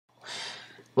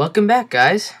Welcome back,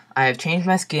 guys. I have changed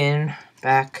my skin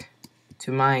back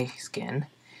to my skin,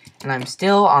 and I'm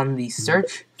still on the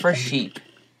search for sheep,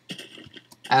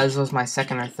 as was my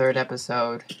second or third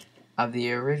episode of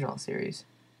the original series.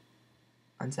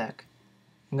 One sec.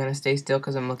 I'm gonna stay still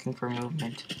because I'm looking for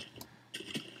movement.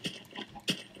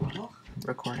 Well,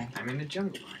 Recording. I'm in the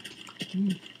jungle.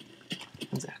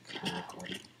 One sec. I'm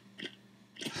recording.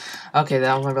 Okay,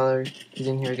 that was my brother. He's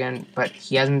in here again, but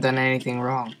he hasn't done anything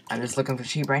wrong. I'm just looking for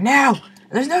sheep right now,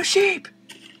 and there's no sheep!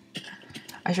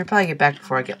 I should probably get back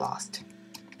before I get lost.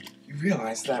 You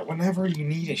realize that whenever you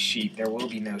need a sheep, there will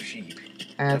be no sheep.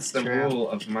 That's the true. rule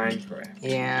of Minecraft.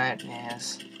 Yeah, it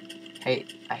is. I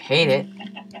hate it,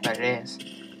 but it is.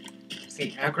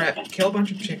 See, now kill a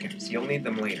bunch of chickens. You'll need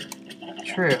them later.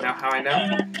 True. Now how I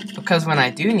know? Because when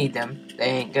I do need them, they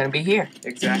ain't gonna be here.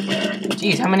 Exactly.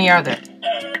 Jeez, how many are there?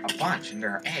 A bunch, and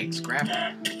there are eggs. Grab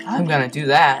them. I'm gonna do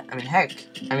that. I mean, heck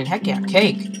yeah,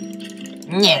 cake.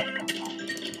 Yeah.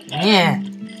 Yeah.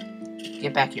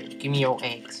 Get back here. Give me your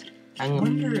eggs. I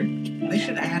wonder, they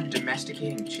should add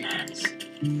domesticating chickens.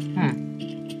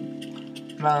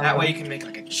 That way you can make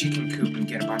like a chicken coop and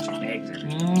get a bunch of eggs every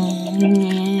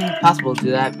day. Possible to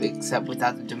do that, except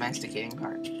without the domesticating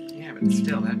part. Yeah, but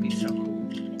still, that'd be so cool.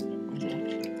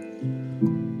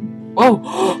 Whoa!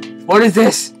 What is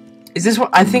this? Is this what?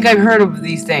 I think I've heard of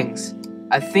these things.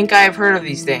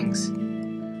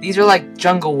 These are like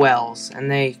jungle wells,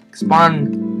 and they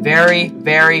spawn very,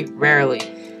 very rarely.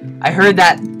 I heard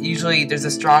that usually there's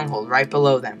a stronghold right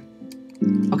below them.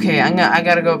 Okay, I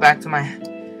gotta go back to my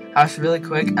house really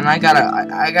quick, and I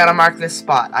gotta mark this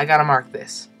spot. I gotta mark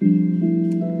this.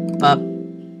 Bup.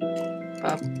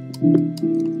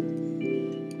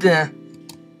 Duh.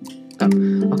 Oh,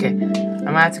 okay, I'm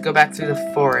gonna have to go back through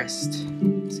the forest.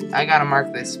 I gotta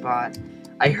mark this spot.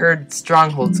 I heard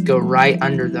strongholds go right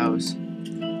under those.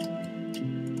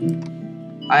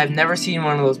 I have never seen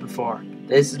one of those before.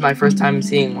 This is my first time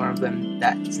seeing one of them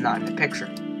that's not in the picture.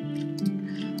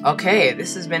 Okay,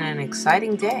 this has been an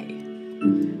exciting day.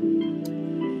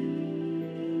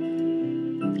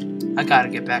 I gotta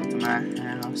get back to my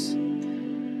house.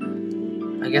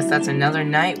 I guess that's another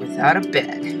night without a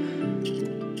bed.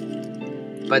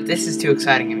 But this is too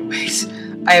exciting anyways.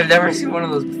 I have never seen one of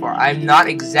those before. I'm not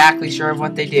exactly sure of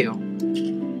what they do.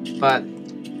 But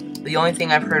the only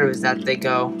thing I've heard of is that they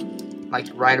go like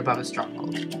right above a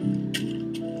stronghold.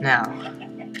 Now.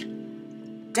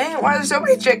 Dang it, why are there so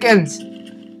many chickens?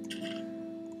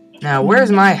 Now,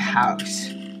 where's my house?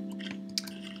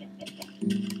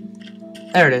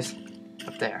 There it is.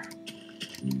 Up there.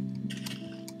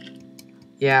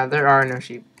 Yeah, there are no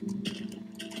sheep.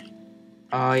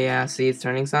 Oh yeah, see, it's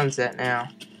turning sunset now.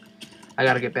 I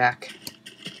gotta get back.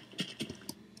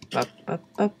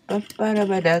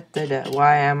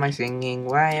 Why am I singing?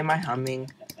 Why am I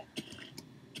humming?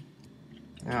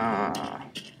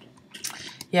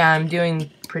 Yeah, I'm doing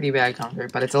pretty bad commentary,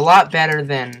 but it's a lot better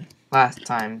than last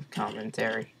time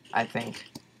commentary, I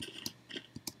think.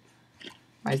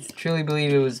 I truly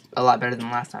believe it was a lot better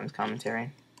than last time's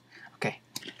commentary. Okay.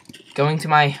 Going to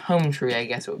my home tree, I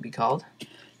guess it would be called.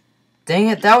 Dang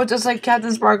it, that was just like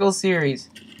Captain Sparkle's series.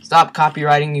 Stop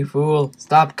copywriting, you fool.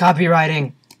 Stop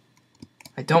copywriting.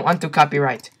 I don't want to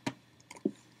copyright.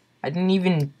 I didn't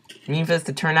even mean for this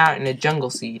to turn out in a jungle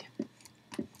seed.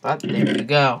 But there we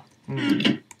go.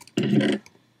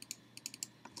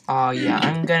 Oh yeah,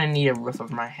 I'm gonna need a roof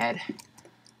over my head.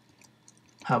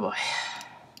 Oh boy.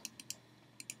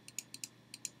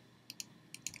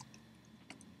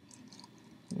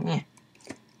 Yeah.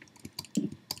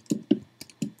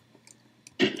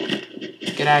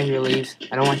 Get out of here, leaves.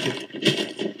 I don't want you.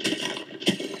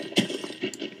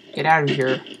 Get out of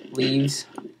here, leaves.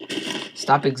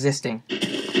 Stop existing.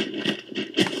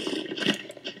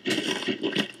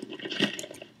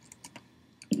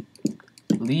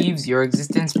 Leaves, your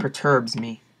existence perturbs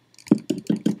me.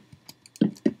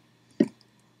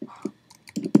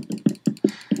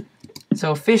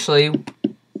 So officially,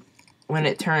 when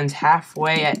it turns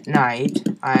halfway at night,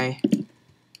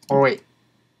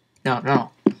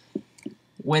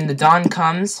 when the dawn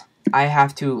comes, I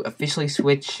have to officially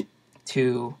switch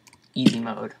to easy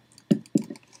mode.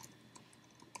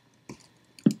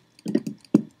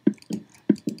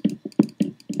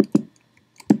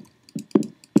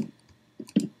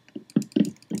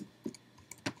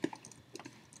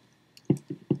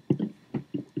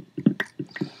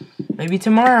 Maybe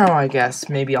tomorrow, I guess.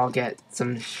 Maybe I'll get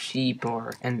some sheep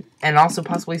and also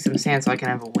possibly some sand so I can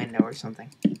have a window or something.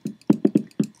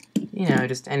 You know,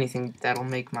 just anything that'll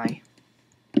make my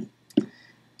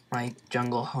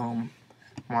jungle home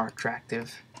more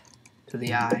attractive to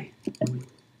the eye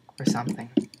or something.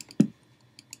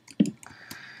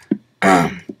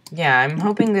 Yeah, I'm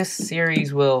hoping this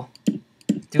series will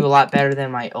do a lot better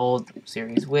than my old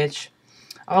series, which,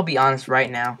 I'll be honest right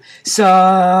now, sucked.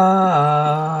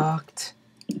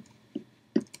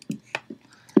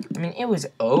 I mean, it was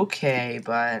okay,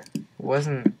 but it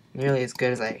wasn't nearly as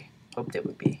good as I hoped it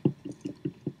would be.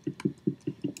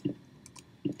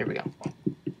 Here we go.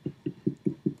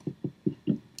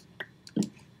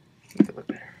 Make it look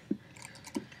better.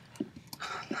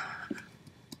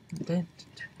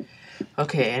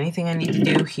 Okay, anything I need to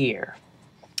do here?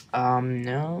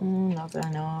 No, not that I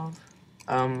know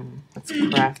of. Let's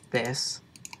craft this.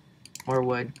 More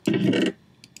wood.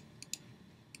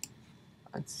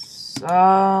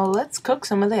 Let's cook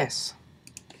some of this.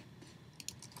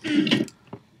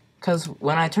 Cause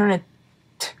when I turn it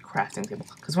crafting table.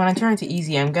 Cause when I turn it to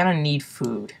easy, I'm gonna need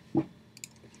food.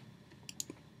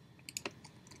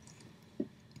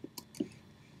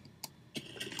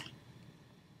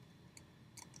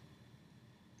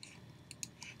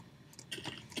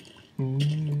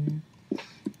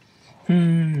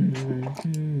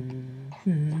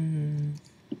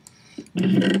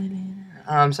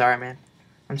 I'm sorry, man.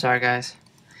 I'm sorry, guys.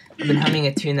 I've been humming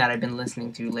a tune that I've been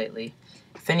listening to lately.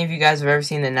 If any of you guys have ever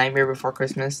seen The Nightmare Before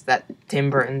Christmas, that Tim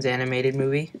Burton's animated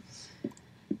movie,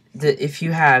 if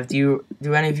you have, do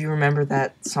any of you remember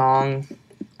that song,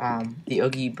 the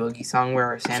Oogie Boogie song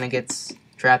where Santa gets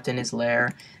trapped in his lair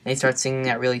and he starts singing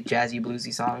that really jazzy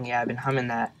bluesy song? Yeah, I've been humming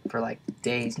that for like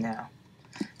days now.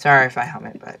 Sorry if I hum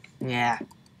it, but yeah.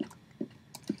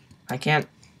 I can't.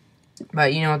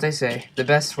 But you know what they say, the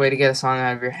best way to get a song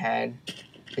out of your head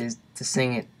is to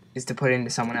sing it, is to put it into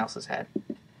someone else's head.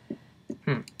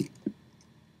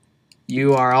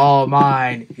 You are all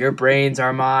mine. Your brains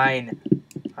are mine.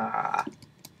 Dang,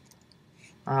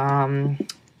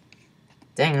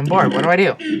 I'm bored. What do I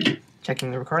do?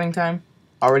 Checking the recording time.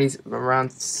 Already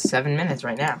around 7 minutes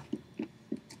right now.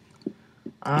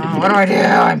 What do I do?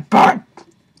 I'm bored.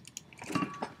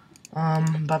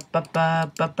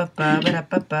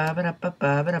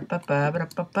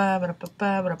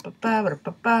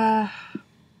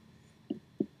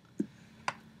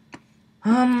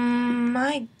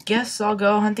 I guess I'll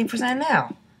go hunting for sand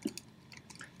now.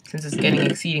 Since it's getting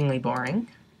exceedingly boring.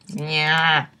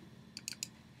 Yeah.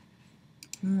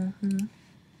 And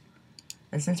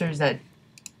since there's that,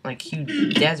 like,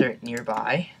 huge desert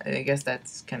nearby, I guess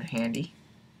that's kind of handy.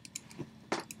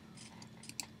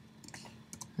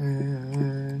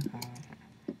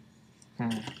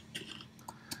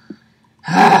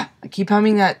 I keep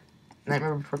humming that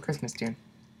Nightmare Before Christmas tune.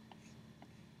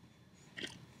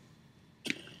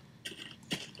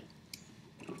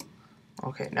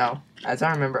 Okay, no. As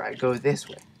I remember, I go this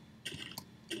way.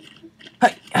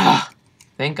 Hey!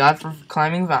 Thank God for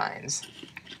climbing vines.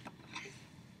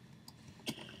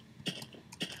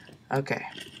 Okay.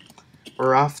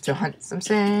 We're off to hunt some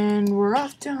sand. We're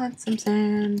off to hunt some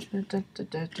sand.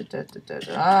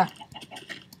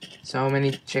 So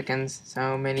many chickens.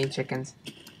 So many chickens.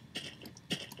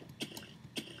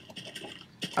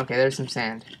 Okay, there's some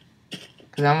sand.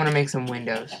 Because I want to make some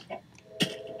windows.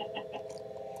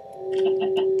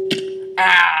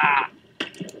 Ah!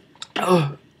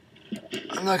 Oh!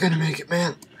 I'm not gonna make it,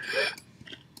 man.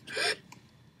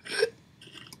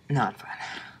 Not fun.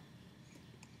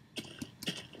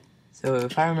 So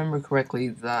if I remember correctly,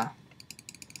 the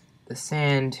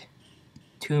sand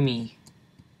tombey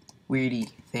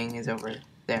weirdy thing is over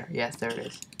there. Yes, there it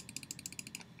is.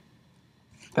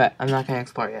 But I'm not gonna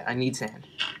explore yet. I need sand.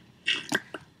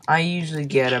 I usually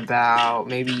get about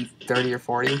maybe 30 or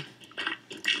 40,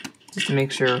 just to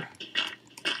make sure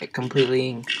it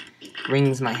completely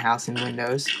rings my house and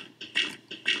windows.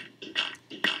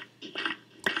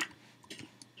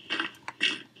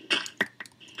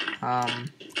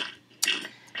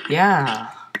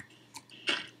 Yeah.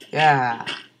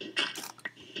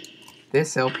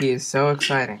 This LP is so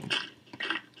exciting.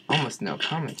 Almost no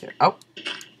commentary. Oh,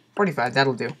 45,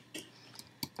 that'll do.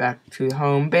 Back to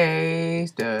home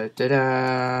base. Da da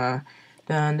da.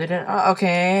 Dun, da, da. Oh,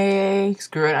 okay.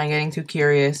 Screw it. I'm getting too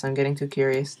curious.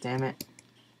 Damn it.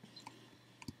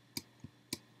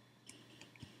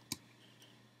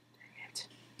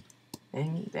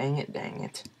 Dang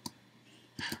it.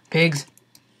 Pigs,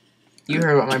 you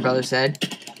heard what my brother said.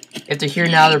 If they're here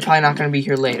now, they're probably not going to be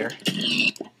here later.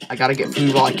 I gotta get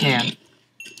food while I can.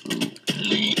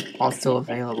 While it's still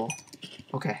available.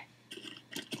 Okay.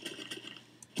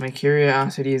 My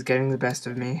curiosity is getting the best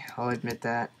of me. I'll admit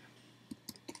that.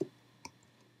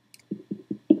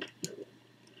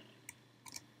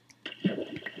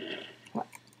 What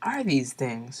are these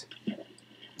things?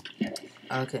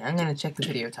 Okay, I'm gonna check the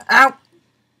video time. Ow!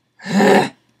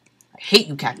 I hate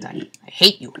you, cacti. I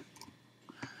hate you.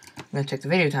 gonna check the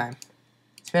video time.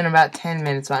 It's been about 10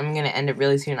 minutes, so I'm gonna end it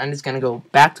really soon. I'm just gonna go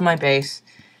back to my base,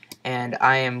 and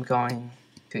I am going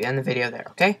to end the video there,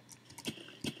 okay?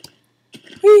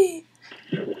 Whee!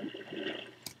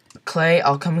 Clay,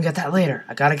 I'll come and get that later.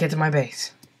 I gotta get to my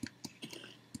base.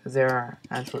 Because there are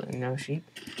absolutely no sheep.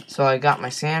 So I got my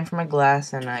sand for my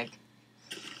glass, and I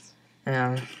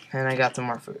got some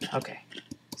more food. Okay.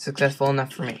 Successful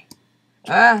enough for me.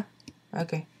 Ah!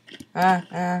 Okay.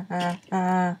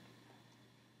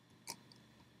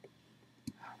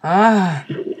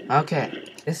 Okay.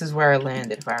 This is where I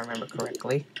landed, if I remember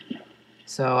correctly.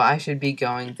 So I should be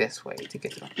going this way to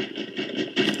get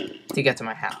to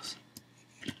my house.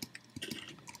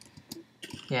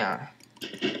 Yeah.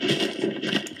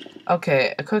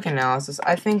 Okay, a quick analysis.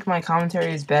 I think my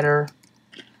commentary is better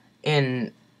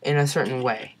in a certain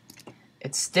way.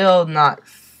 It's still not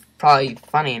probably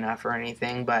funny enough or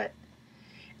anything, but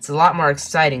it's a lot more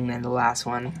exciting than the last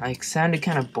one. I sounded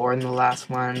kind of bored in the last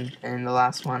one, and in the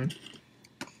last one,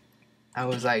 I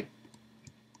was like,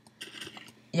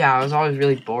 yeah, I was always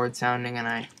really bored sounding, and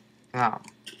I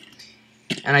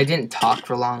didn't talk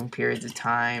for long periods of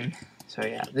time. So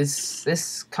yeah,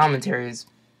 this commentary is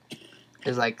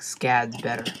like SCAD's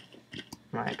better, in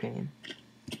my opinion.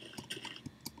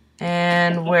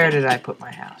 And where did I put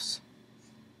my house?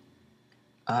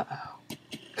 Uh-oh.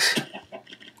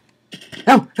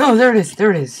 No, there it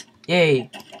is. Yay.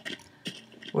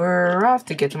 We're off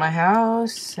to get to my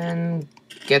house, and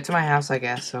get to my house, I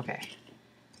guess. Okay.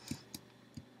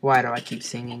 Why do I keep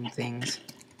singing things?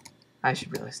 I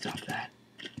should really stop that.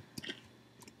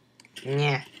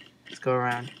 Yeah. Let's go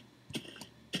around.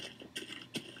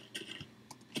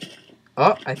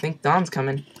 Oh, I think Dawn's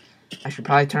coming. I should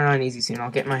probably turn on easy soon. I'll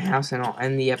get my house and I'll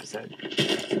end the episode.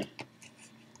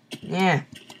 Yeah.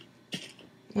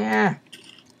 Yeah.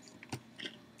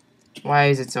 Why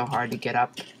is it so hard to get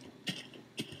up?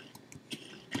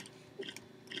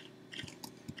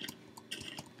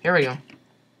 Here we go.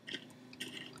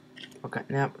 We're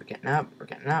getting up, we're getting up, we're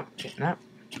getting up, we're getting up.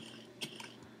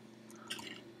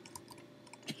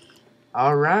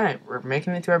 Alright, we're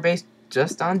making it to our base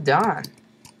just on dawn.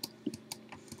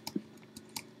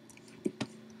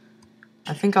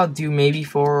 I think I'll do maybe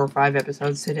 4 or 5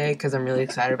 episodes today because I'm really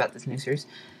excited about this new series.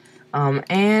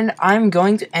 And I'm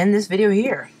going to end this video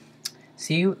here.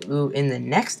 See you in the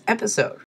next episode.